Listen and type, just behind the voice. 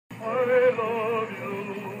I love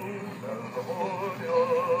you,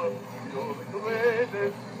 California, you're the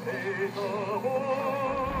greatest state of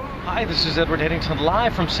all. Hi, this is Edward Headington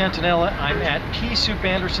live from Santa Nella. I'm at Pea Soup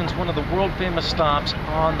Andersen's, one of the world famous stops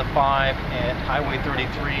on the 5 at Highway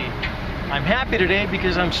 33. I'm happy today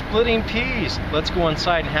because I'm splitting peas. Let's go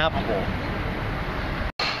inside and have a bowl.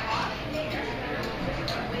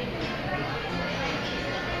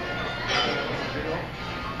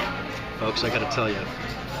 Folks, I gotta tell you,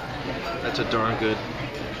 that's a darn good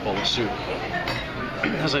bowl of soup.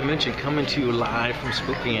 As I mentioned, coming to you live from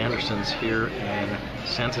Pea Andersen's here in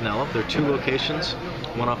Santa Nella. There are two locations,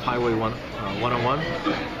 one off Highway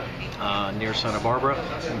 101 near Santa Barbara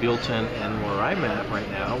in Buellton, and where I'm at right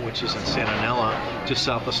now, which is in Santa Nella, just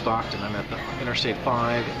south of Stockton. I'm at the Interstate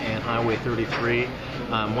 5 and Highway 33.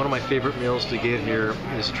 One of my favorite meals to get here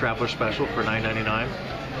is a Traveler Special for $9.99.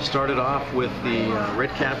 Started off with the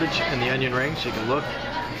red cabbage and the onion rings. You can look.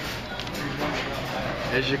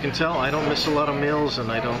 As you can tell, I don't miss a lot of meals,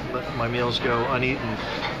 and I don't let my meals go uneaten.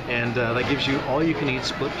 And that gives you all-you-can-eat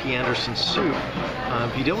split pea Andersen soup.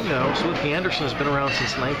 If you don't know, split pea Andersen has been around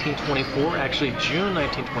since 1924, actually June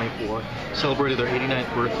 1924. Celebrated their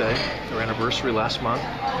 89th birthday, their anniversary last month.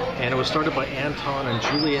 And it was started by Anton and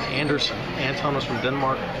Juliet Andersen. Anton was from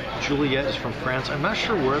Denmark, Juliet is from France. I'm not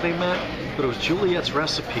sure where they met, but it was Juliet's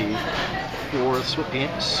recipe for the split pea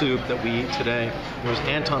soup that we eat today. It was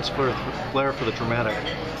Anton's flair for the dramatic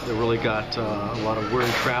that really got a lot of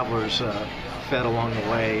weary travelers fed along the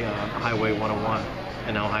way on Highway 101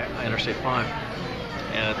 and now Interstate 5.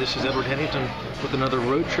 This is Edward Headington with another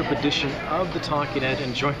road trip edition of The Talking Ed,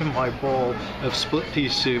 enjoying my bowl of split pea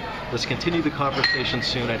soup. Let's continue the conversation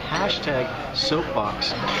soon at hashtag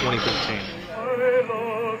Soapbox 2015. I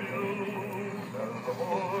love you,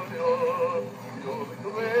 California, you're the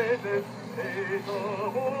greatest state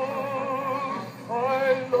of all. I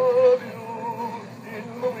love you in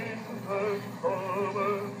the winter,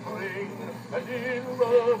 summer, spring, and in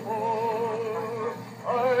the fall. I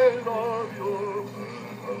love you